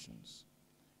institutions.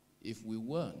 If we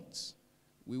weren't,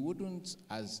 we wouldn't,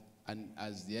 as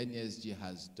the NSG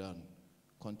has done,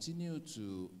 continue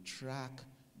to track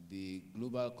the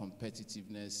Global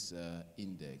Competitiveness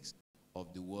Index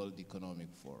of the World Economic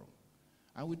Forum.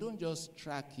 And we don't just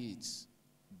track it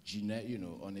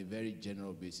on a very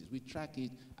general basis. We track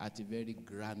it at a very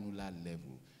granular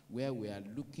level, where we are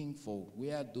looking for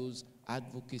where those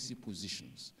advocacy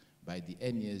positions by the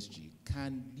NSG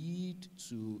can lead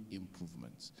to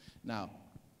improvements. Now,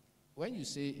 when you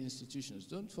say institutions,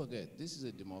 don't forget, this is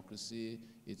a democracy.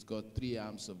 It's got 3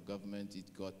 arms of government.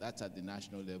 That's at the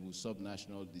national level,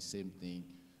 subnational, the same thing.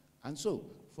 And so,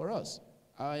 for us,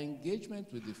 our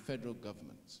engagement with the federal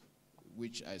government,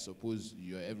 which I suppose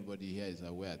everybody here is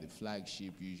aware, the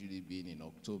flagship usually being in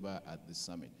October at the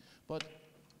summit. But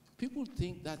people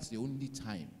think that's the only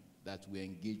time that we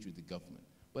engage with the government.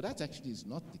 But that actually is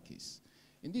not the case.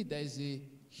 Indeed, there is a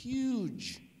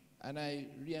huge, and I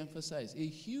re-emphasize, a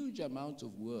huge amount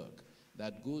of work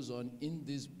that goes on in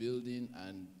this building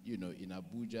and in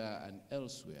Abuja and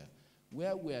elsewhere,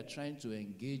 where we are trying to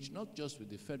engage not just with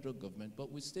the federal government, but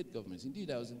with state governments.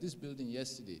 Indeed, I was in this building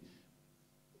yesterday,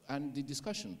 and the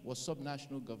discussion was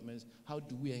subnational governments. How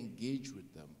do we engage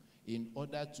with them in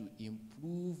order to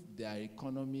improve their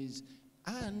economies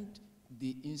and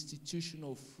the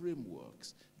institutional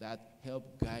frameworks that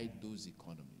help guide those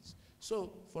economies?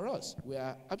 So for us, we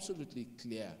are absolutely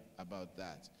clear about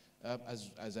that.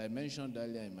 As I mentioned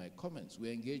earlier in my comments,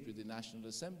 we engage with the National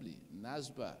Assembly.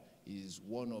 NASBA is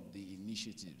one of the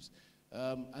initiatives.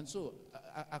 And so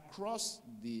across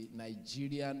the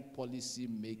Nigerian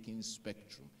policy-making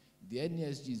spectrum, the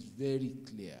NSG is very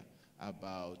clear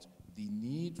about the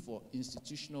need for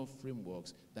institutional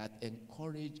frameworks that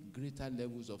encourage greater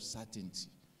levels of certainty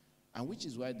And which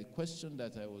is why the question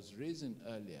that I was raising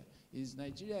earlier is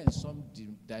Nigeria in some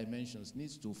dimensions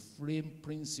needs to frame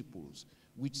principles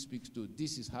which speaks to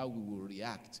this is how we will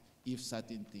react if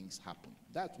certain things happen.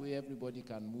 That way everybody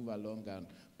can move along and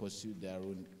pursue their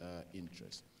own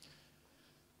interests.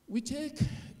 We take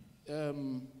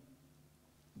the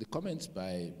comments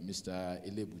by Mr.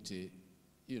 Elebute.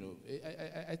 You know,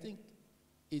 I think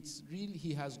it's really,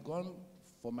 he has gone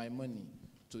for my money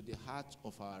to the heart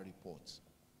of our report.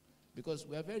 Because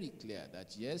we are very clear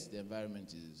that yes, the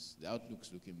environment is, the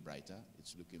outlook's looking brighter,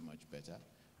 it's looking much better,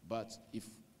 but if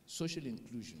social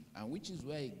inclusion, and which is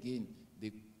where again,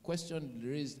 the question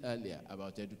raised earlier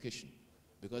about education,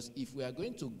 because if we are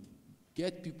going to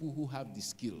get people who have the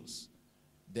skills,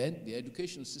 then the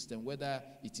education system, whether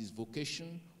it is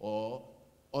vocation or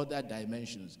other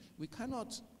dimensions, we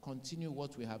cannot continue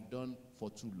what we have done for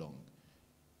too long.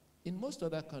 In most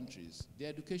other countries, the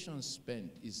education spend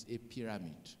is a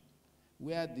pyramid,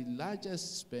 where the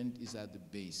largest spend is at the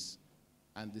base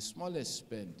and the smallest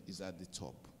spend is at the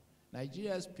top.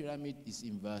 Nigeria's pyramid is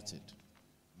inverted.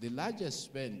 The largest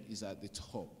spend is at the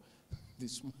top. The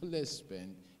smallest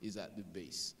spend is at the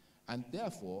base. And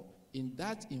therefore, in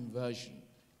that inversion,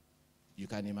 you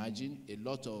can imagine a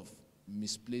lot of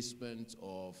misplacement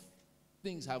of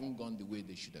things haven't gone the way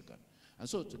they should have gone. And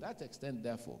so to that extent,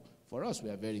 therefore, for us, we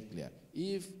are very clear.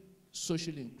 If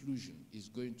social inclusion is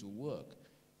going to work,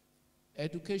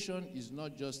 education is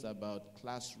not just about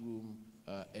classroom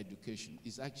education.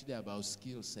 It's actually about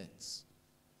skill sets.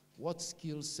 What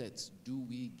skill sets do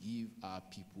we give our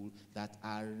people that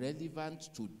are relevant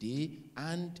today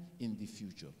and in the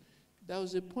future? There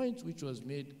was a point which was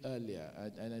made earlier,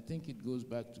 and I think it goes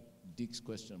back to Dick's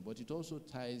question, but it also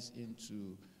ties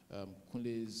into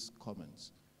Kunle's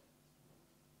comments.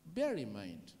 Bear in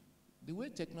mind, the way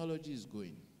technology is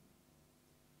going,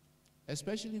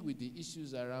 especially with the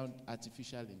issues around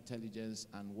artificial intelligence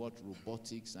and what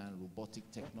robotics and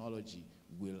robotic technology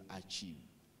will achieve,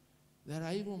 there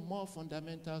are even more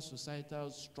fundamental societal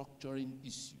structuring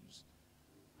issues.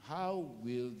 How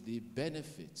will the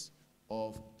benefits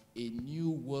of a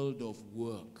new world of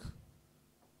work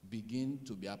begin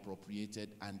to be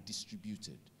appropriated and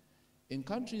distributed? In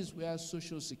countries where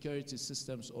social security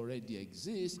systems already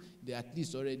exist, they at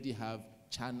least already have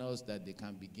channels that they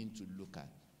can begin to look at.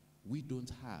 We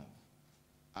don't have.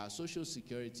 Our social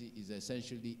security is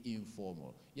essentially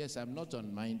informal. Yes, I'm not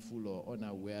unmindful or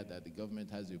unaware that the government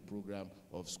has a program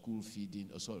of school feeding,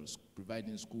 or sorry,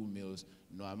 providing school meals,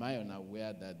 nor am I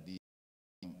unaware that the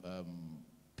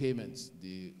payments,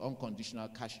 the unconditional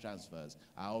cash transfers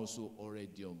are also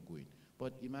already ongoing.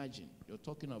 But imagine, you're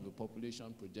talking of a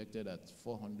population projected at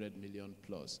 400 million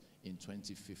plus in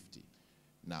 2050.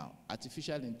 Now,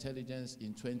 artificial intelligence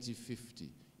in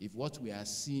 2050, if what we are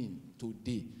seeing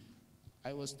today,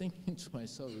 I was thinking to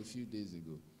myself a few days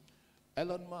ago,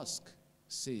 Elon Musk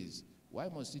says, why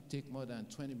must it take more than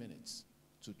 20 minutes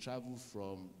to travel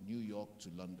from New York to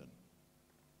London?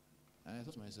 And I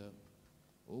thought to myself,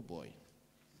 oh boy.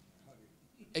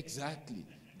 Exactly,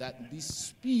 that the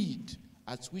speed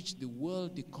at which the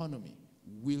world economy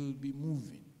will be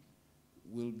moving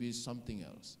will be something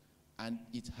else. And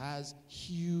it has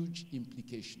huge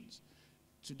implications.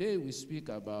 Today we speak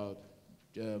about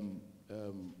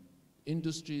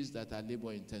industries that are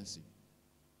labor intensive.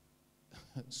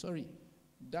 Sorry,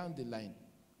 down the line,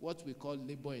 what we call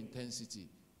labor intensity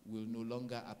will no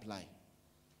longer apply.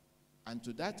 And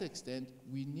to that extent,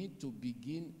 we need to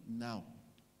begin now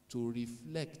to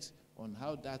reflect on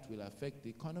how that will affect the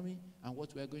economy and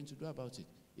what we are going to do about it.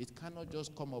 It cannot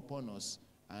just come upon us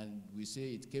and we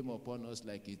say it came upon us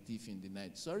like a thief in the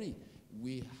night. Sorry,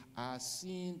 we are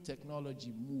seeing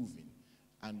technology moving,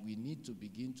 and we need to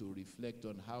begin to reflect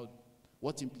on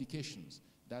what implications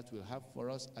that will have for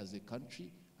us as a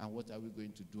country and what are we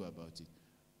going to do about it.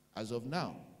 As of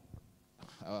now,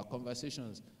 our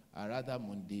conversations are rather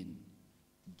mundane,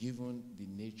 given the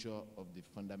nature of the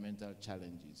fundamental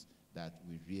challenges that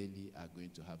we really are going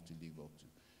to have to live up to.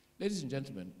 Ladies and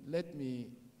gentlemen, let me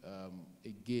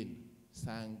again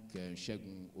thank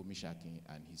Segun Omishakin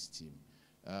and his team.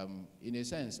 In a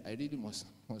sense, I really must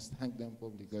thank them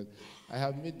publicly because I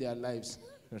have made their lives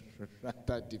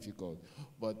rather difficult.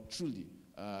 But truly,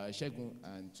 Segun,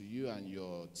 and to you and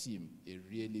your team, a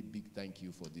really big thank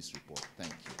you for this report.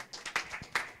 Thank you.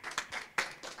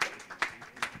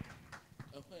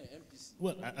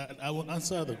 Well, I will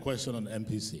answer the question on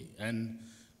MPC, and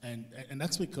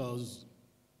that's because,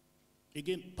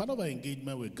 again, part of our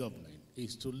engagement with government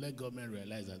is to let government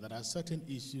realize that there are certain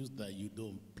issues that you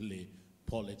don't play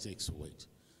politics with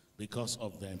because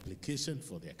of the implication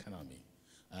for the economy.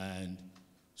 And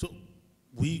so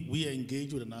we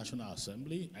engaged with the National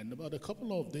Assembly, and about a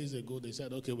couple of days ago, they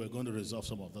said, okay, we're going to resolve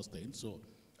some of those things. So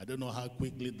I don't know how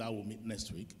quickly that will meet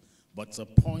next week, but it's a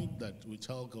point that we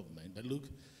tell government that, look,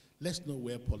 let's know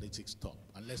where politics stop,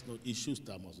 and let's know issues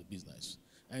that must be business.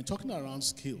 And talking around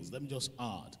skills, let me just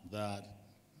add that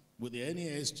with the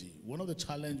NESG, one of the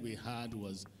challenges we had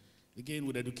was, again,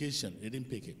 with education, it didn't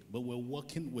pick it, but we're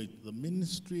working with the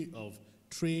Ministry of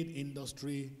Trade,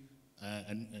 Industry,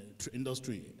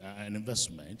 and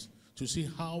Investment to see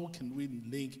how can we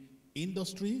link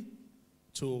industry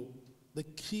to the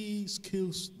key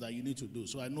skills that you need to do.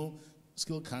 So I know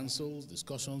skill councils,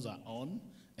 discussions are on,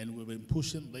 and we've been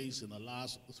pushing this in the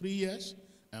last 3 years,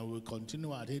 and we'll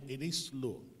continue at it. It is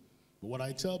slow. But what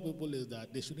I tell people is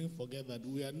that they shouldn't forget that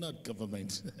we are not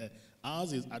government.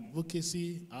 Ours is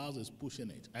advocacy, ours is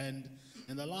pushing it. And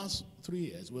in the last 3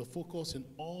 years, we're focusing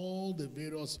all the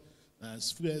various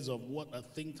spheres of what a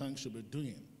think tank should be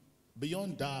doing.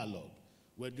 Beyond dialogue,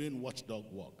 we're doing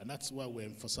watchdog work. And that's why we're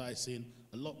emphasizing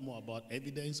a lot more about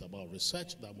evidence, about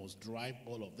research that must drive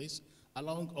all of this,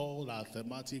 along all our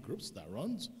thematic groups that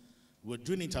runs. We're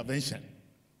doing intervention.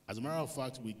 As a matter of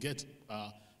fact, we get,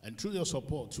 and through your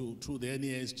support, through the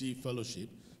NESG fellowship,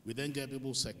 we then get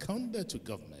people seconded to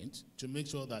government to make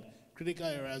sure that critical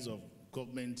areas of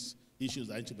government's issues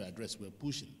that need to be addressed, we're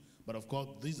pushing. But of course,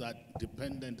 these are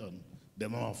dependent on the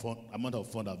amount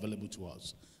of fund available to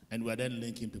us. And we're then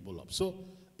linking people up. So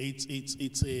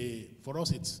for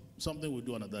us, it's something we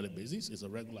do on a daily basis. It's a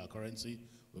regular currency.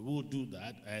 We will do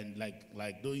that. And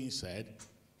like Doyin said,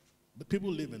 the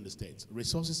people live in the states.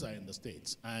 Resources are in the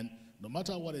states. And no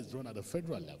matter what is done at the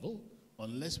federal level,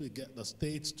 unless we get the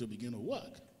states to begin to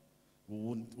work,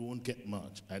 we won't get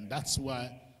much. And that's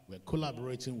why we're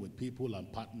collaborating with people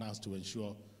and partners to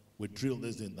ensure we drill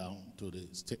this thing down to the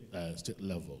state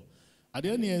level. At the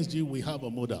NESG, we have a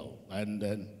model, and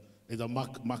it's a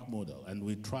MAC model, and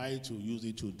we try to use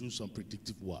it to do some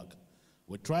predictive work.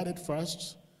 We tried it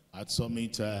first at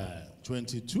Summit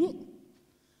 22,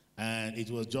 and it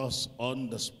was just on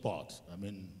the spot. I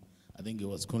mean, I think it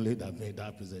was Kunle that made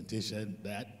that presentation,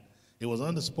 that it was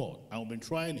on the spot, and we've been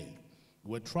trying it.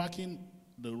 We're tracking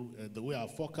the way our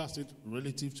forecast is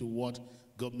relative to what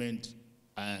government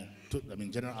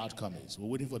general outcome is. We're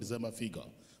waiting for December figure.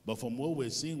 But from what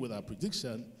we're seeing with our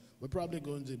prediction, we're probably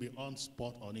going to be on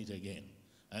spot on it again.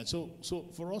 And so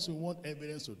for us, we want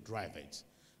evidence to drive it.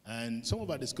 And some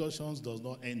of our discussions does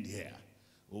not end here.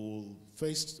 We'll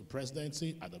face the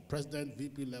presidency at the president,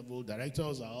 VP level,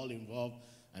 directors are all involved,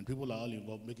 and people are all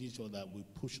involved, making sure that we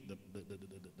push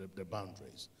the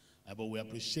boundaries. But we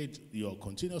appreciate your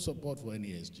continued support for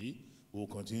NESG. We'll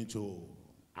continue to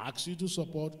ask you to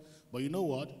support. But you know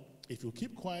what? If you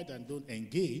keep quiet and don't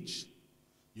engage,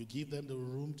 you give them the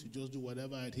room to just do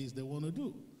whatever it is they want to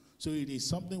do. So it is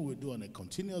something we do on a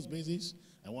continuous basis.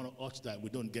 I want to urge that we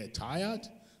don't get tired.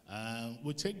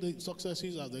 We take the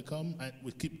successes as they come, and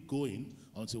we keep going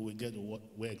until we get to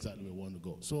where exactly we want to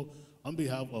go. So on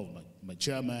behalf of my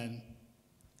chairman,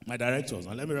 my directors,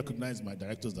 and let me recognize my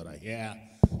directors that are here.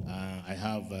 I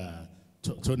have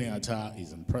Tony Atta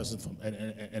is in person from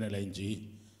NLNG.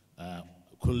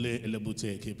 Kule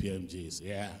Elebute KPMG is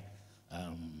here.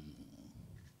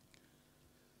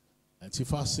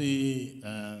 Tifasi,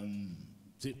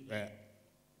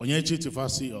 Onyechi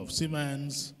Tifasi of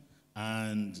Siemens,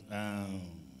 and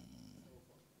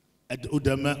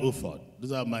Udeme Uford.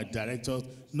 Those are my directors.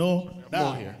 No,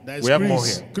 there's we have more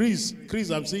here.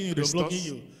 Chris, I'm seeing you, they're blocking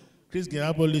you. Chris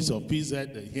Girapolis of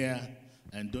PZ here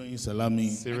and doing salami.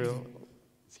 Cyril.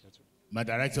 My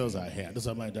directors are here. Those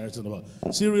are my directors.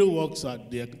 Cyril works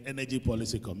at the Energy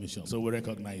Policy Commission, so we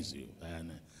recognize you.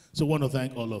 And so I want to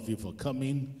thank all of you for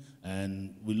coming,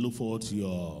 and we look forward to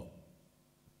your,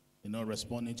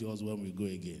 responding to us when we go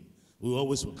again. We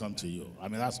always will come to you. I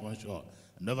mean, that's one sure.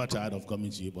 I'm never tired of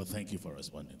coming to you, but thank you for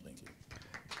responding. Thank you.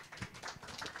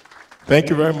 Thank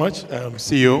you very much,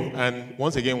 CEO. And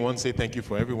once again, I want to say thank you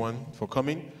for everyone for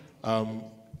coming.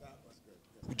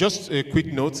 Just a quick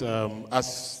note,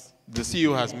 as the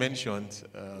CEO has mentioned,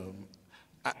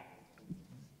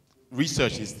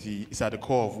 research is at the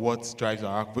core of what drives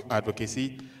our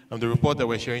advocacy. The report that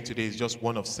we're sharing today is just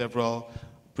one of several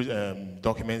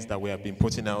documents that we have been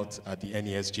putting out at the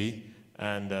NESG.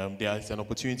 And there is an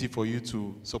opportunity for you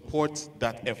to support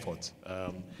that effort.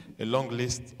 A long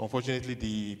list. Unfortunately,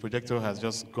 the projector has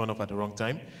just gone off at the wrong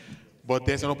time. But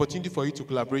there's an opportunity for you to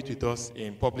collaborate with us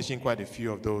in publishing quite a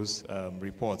few of those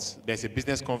reports. There's a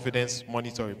business confidence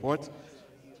monitor report,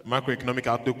 macroeconomic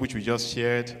outlook, which we just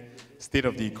shared, state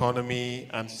of the economy,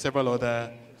 and several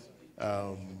other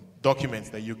documents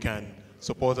that you can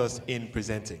support us in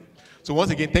presenting. So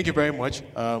once again, thank you very much.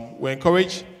 We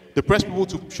encourage the press people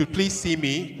should please see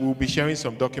me. We'll be sharing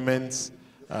some documents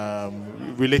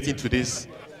relating to this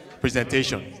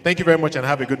presentation. Thank you very much and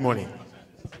have a good morning.